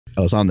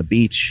I was on the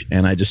beach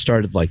and I just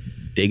started like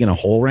digging a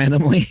hole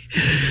randomly.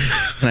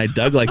 And I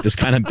dug like this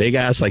kind of big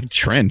ass like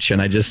trench,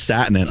 and I just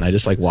sat in it and I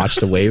just like watched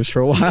the waves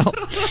for a while.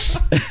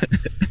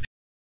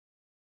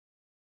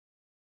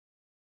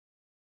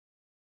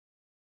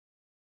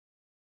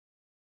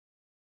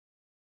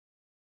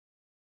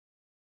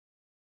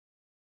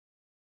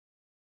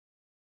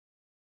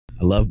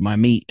 I love my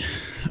meat,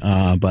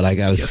 but I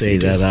gotta say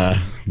that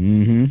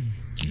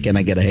can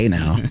I get a hey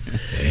now?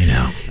 Hey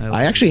now.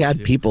 I actually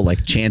had people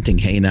like chanting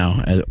hey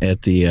now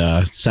at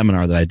the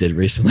seminar that I did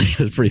recently. It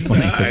was pretty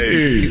funny.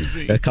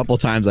 Nice. A couple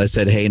times I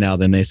said hey now,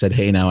 then they said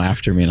hey now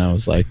after me, and I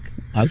was like,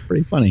 that's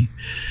pretty funny.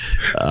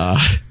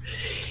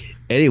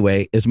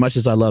 Anyway, as much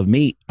as I love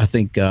meat, I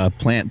think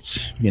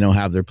plants,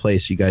 have their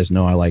place. You guys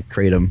know I like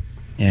kratom,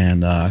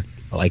 and I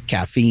like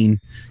caffeine.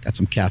 Got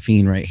some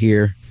caffeine right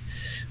here.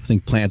 I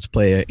think plants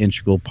play an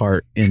integral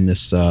part in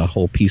this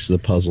whole piece of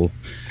the puzzle.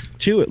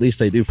 Two, at least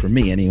they do for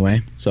me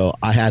anyway. So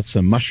I had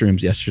some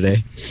mushrooms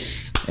yesterday,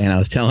 and I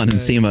was telling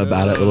Nsima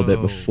about it a little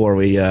bit before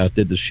we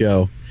did the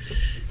show.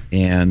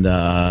 And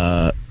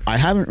I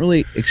haven't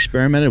really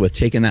experimented with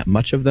taking that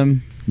much of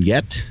them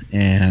yet.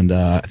 And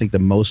I think the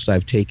most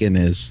I've taken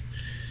is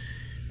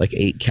like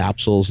 8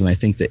 capsules. And I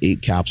think the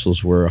 8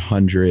 capsules were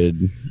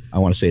 100, I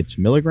want to say it's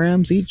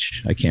milligrams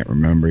each. I can't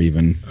remember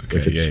even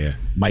if it's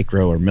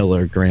micro or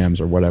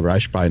milligrams or whatever. I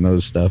should probably know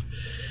this stuff.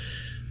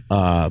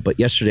 But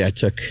yesterday I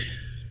took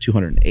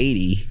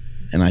 280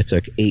 and I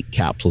took 8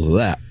 capsules of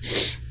that.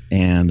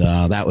 And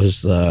that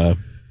was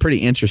pretty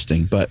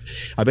interesting. But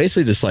I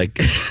basically just like,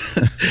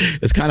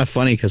 it's kind of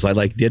funny because I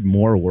like did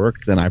more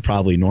work than I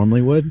probably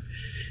normally would.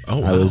 Oh,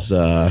 wow.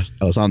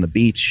 I was on the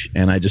beach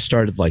and I just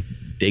started like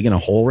digging a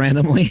hole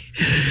randomly.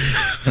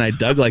 And I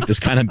dug like this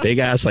kind of big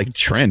ass like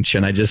trench,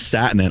 and I just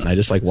sat in it and I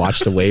just like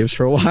watched the waves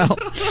for a while.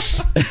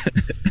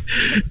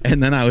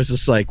 And then I was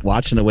just like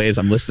watching the waves.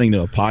 I'm listening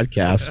to a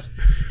podcast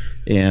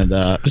and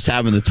just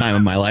having the time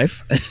of my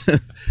life.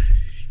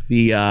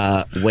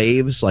 The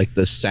waves, like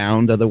the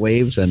sound of the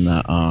waves, and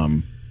I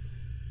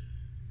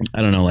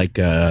don't know, like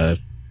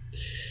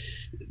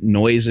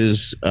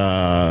noises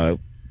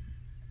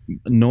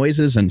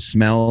and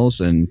smells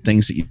and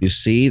things that you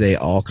see, they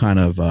all kind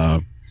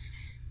of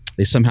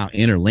they somehow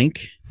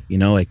interlink.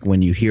 Like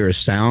when you hear a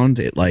sound,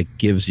 it like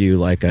gives you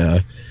like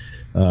a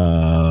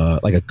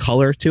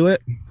color to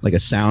it. Like a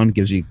sound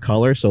gives you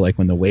color. So like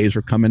when the waves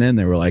were coming in,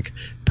 they were like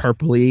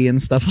purpley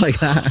and stuff like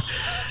that.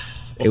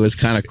 It was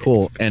kind of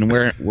cool. And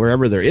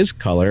wherever there is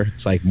color,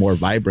 it's like more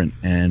vibrant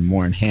and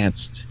more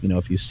enhanced.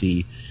 If you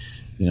see,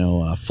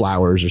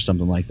 flowers or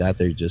something like that,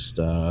 they're just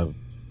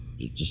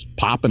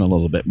popping a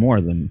little bit more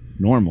than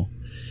normal.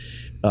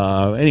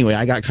 Anyway,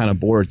 I got kind of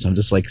bored, so I'm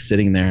just like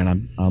sitting there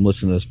and I'm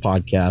listening to this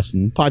podcast,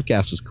 and the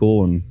podcast is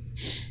cool, and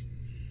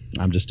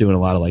I'm just doing a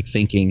lot of like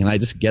thinking, and I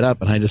just get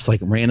up and I just like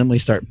randomly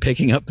start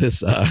picking up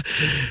this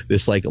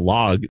like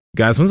log.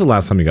 Guys, when's the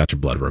last time you got your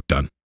blood work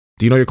done?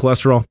 Do you know your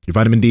cholesterol, your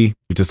vitamin D,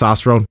 your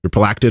testosterone, your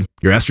prolactin,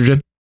 your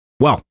estrogen?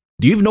 Well,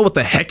 do you even know what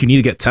the heck you need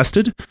to get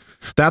tested?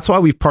 That's why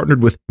we've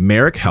partnered with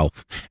Merrick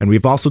Health, and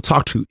we've also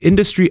talked to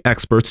industry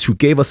experts who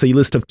gave us a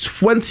list of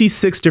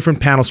 26 different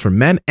panels for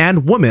men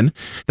and women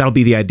that'll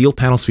be the ideal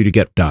panels for you to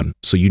get done,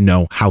 so you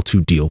know how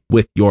to deal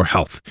with your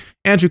health.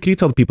 Andrew, can you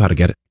tell the people how to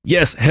get it?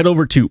 Yes, head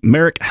over to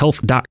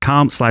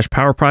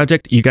merrickhealth.com/power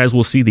project. You guys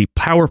will see the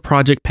power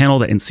project panel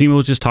that Nsima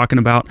was just talking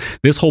about.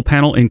 This whole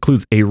panel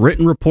includes a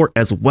written report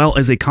as well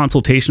as a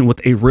consultation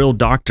with a real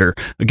doctor.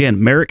 Again,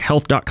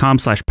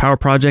 merrickhealth.com/power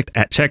project.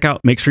 At checkout,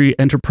 make sure you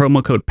enter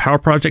promo code power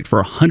project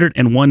for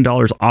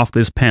 $101 off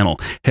this panel.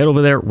 Head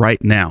over there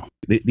right now.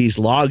 These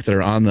logs that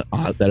are on the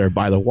that are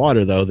by the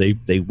water, though,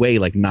 they weigh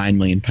like 9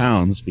 million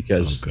pounds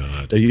because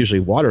they're usually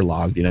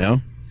waterlogged,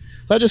 So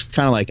I just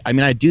kind of like,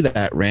 I do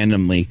that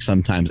randomly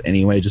sometimes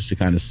anyway, just to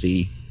kind of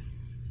see,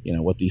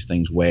 what these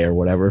things weigh or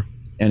whatever.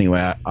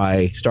 Anyway,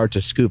 I start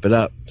to scoop it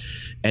up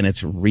and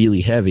it's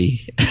really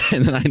heavy.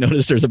 And then I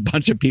notice there's a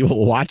bunch of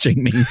people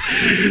watching me.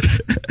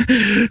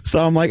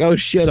 So I'm like, oh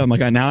shit. I'm like,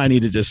 now I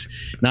need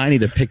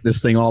to pick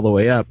this thing all the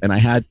way up. And I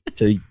had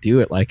to do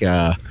it like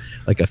a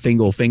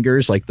single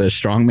fingers, like the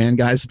strongman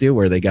guys do,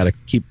 where they got to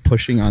keep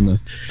pushing on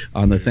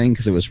the thing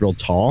because it was real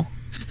tall.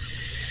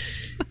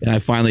 And I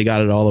finally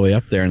got it all the way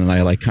up there, and then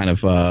I like kind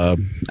of I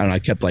don't know, I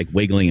kept like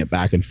wiggling it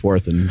back and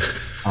forth, and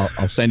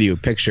I'll send you a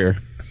picture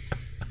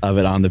of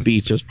it on the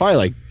beach. It was probably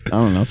like, I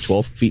don't know,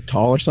 12 feet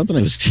tall or something.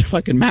 It was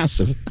fucking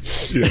massive.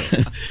 Yeah.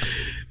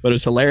 But it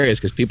was hilarious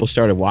because people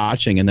started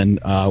watching, and then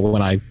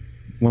when I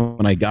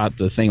got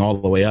the thing all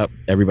the way up,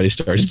 everybody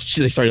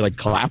started like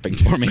clapping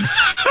for me.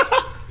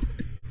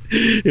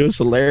 It was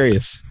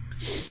hilarious.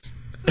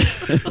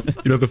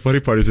 The funny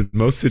part is in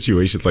most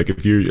situations, like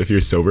if you're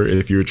sober,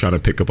 if you're trying to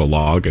pick up a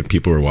log and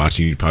people were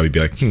watching, you'd probably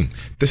be like,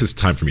 this is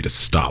time for me to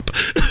stop.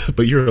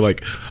 But you're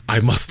like, I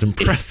must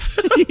impress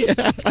them.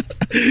 Yeah,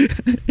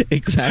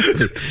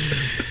 exactly.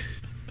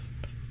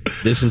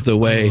 This is the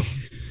way.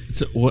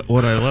 So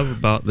what I love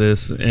about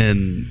this,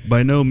 and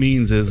by no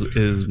means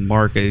is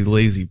Mark a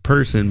lazy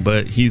person,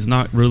 but he's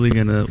not really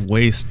gonna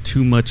waste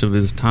too much of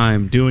his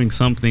time doing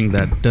something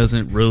that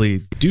doesn't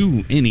really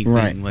do anything.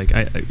 Right. Like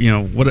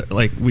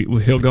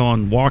he'll go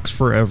on walks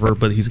forever,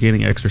 but he's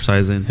getting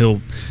exercise in.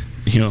 He'll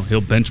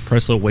bench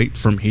press a weight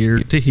from here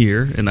to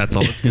here, and that's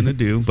all it's gonna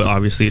do. But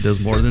obviously, it does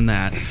more than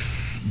that.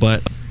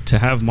 But to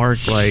have Mark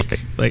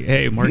like,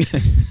 hey, Mark.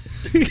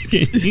 Can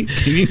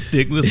you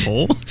dig this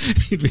hole?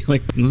 He'd be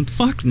like,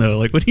 fuck no.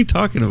 Like, what are you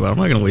talking about? I'm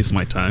not going to waste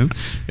my time.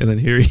 And then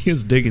here he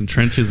is digging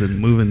trenches and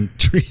moving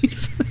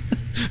trees.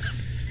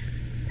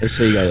 Let's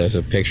show you guys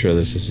a picture of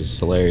this. This is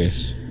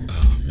hilarious.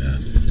 Oh,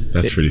 man.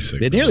 That's pretty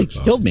sick. It nearly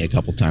killed me a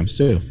couple times,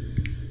 too.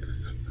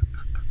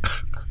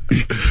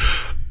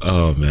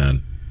 Oh,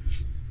 man.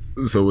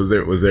 So was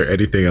there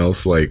anything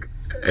else,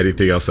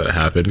 that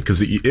happened?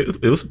 Because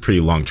it was a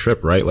pretty long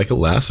trip, right? Like, it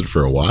lasted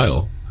for a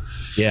while.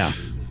 Yeah.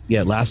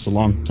 Yeah, it lasts a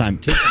long time.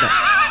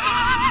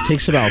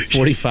 Takes about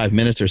 45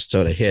 minutes or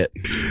so to hit.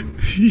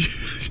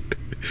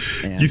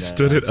 And, you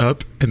stood it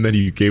up, and then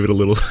you gave it a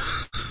little...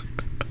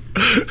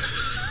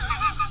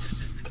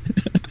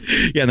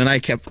 Yeah, and then I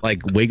kept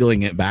like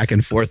wiggling it back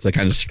and forth to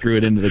kind of screw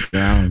it into the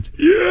ground.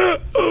 Yeah.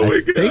 Oh,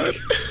 my God.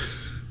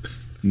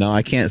 No,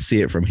 I can't see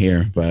it from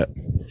here, but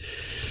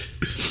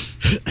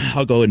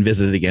I'll go and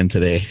visit it again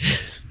today.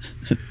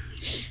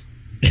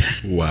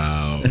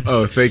 Wow.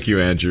 Oh, thank you,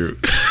 Andrew.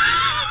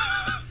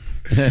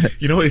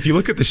 You know, if you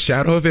look at the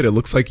shadow of it, it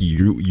looks like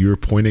you're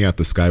pointing at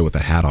the sky with a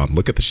hat on.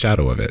 Look at the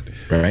shadow of it.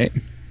 Right?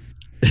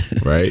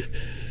 Right?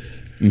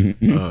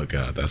 Mm-hmm. Oh,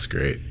 God, that's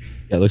great.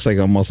 Yeah, it looks like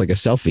almost like a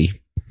selfie.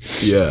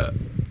 Yeah.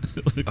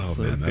 Oh,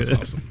 so man, that's good.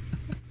 awesome.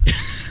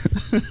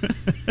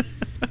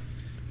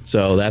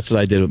 So that's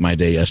what I did with my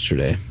day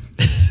yesterday.